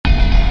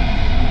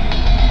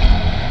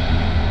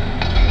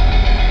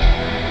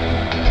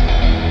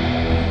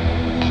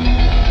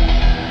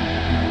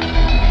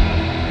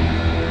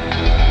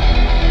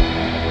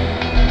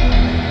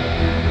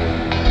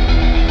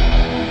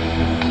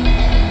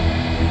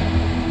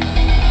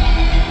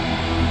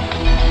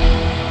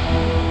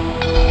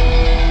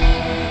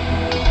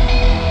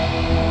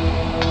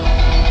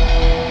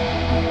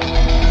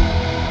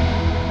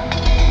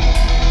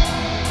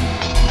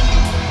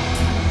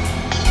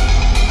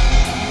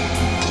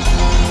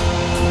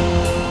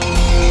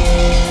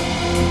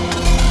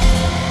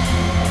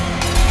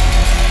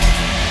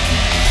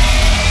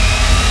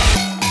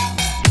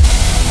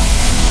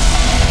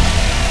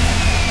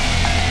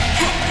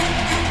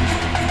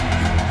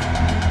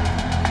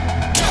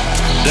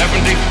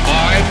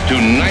75 to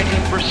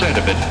 90%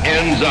 of it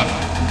ends up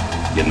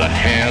in the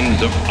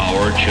hands of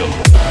our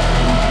children.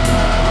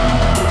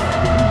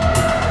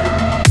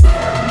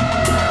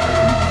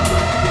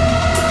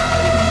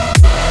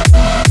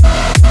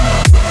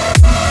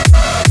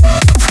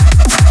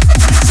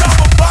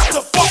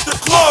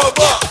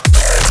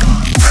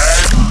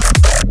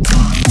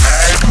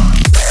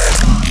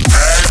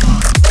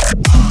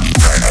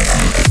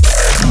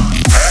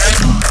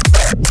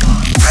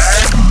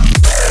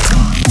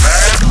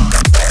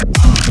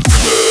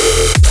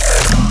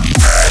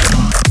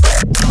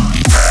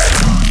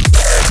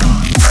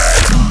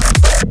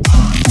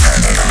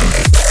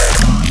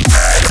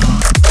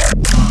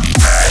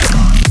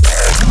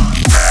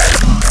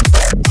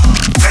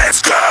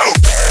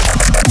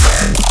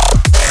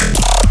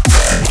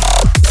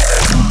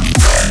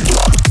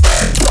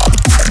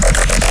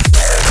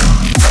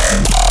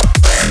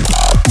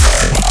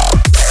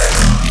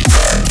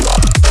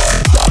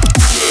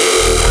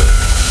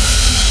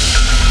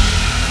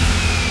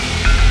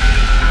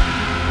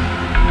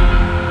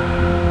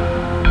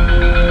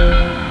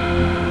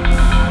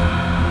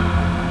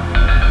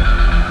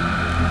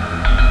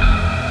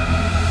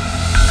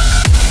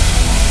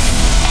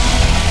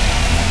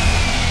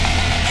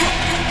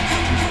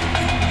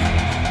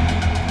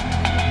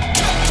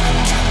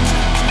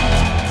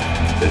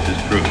 This is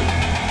true.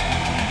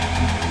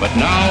 But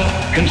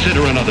now,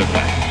 consider another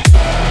fact.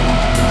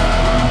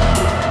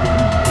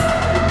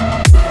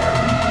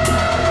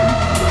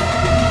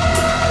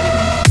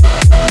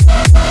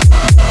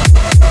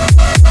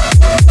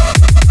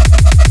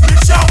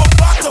 Bitch, I'm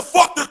about to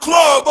fuck the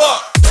club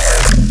up.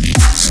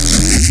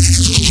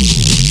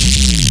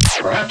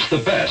 Perhaps the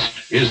best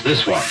is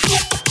this one.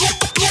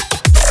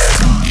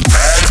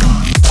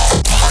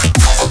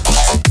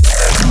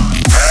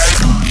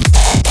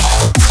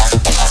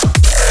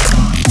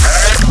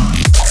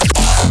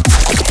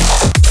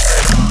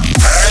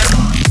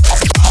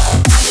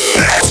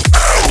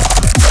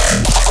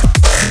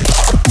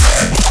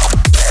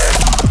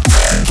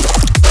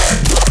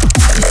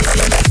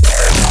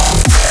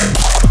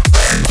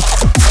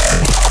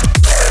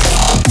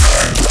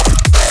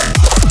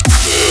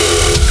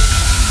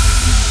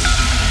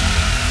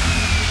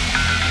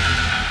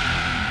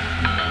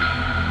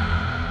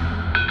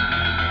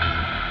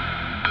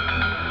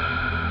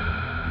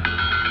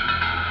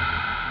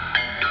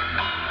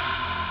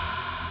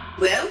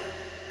 Well,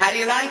 how do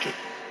you like it?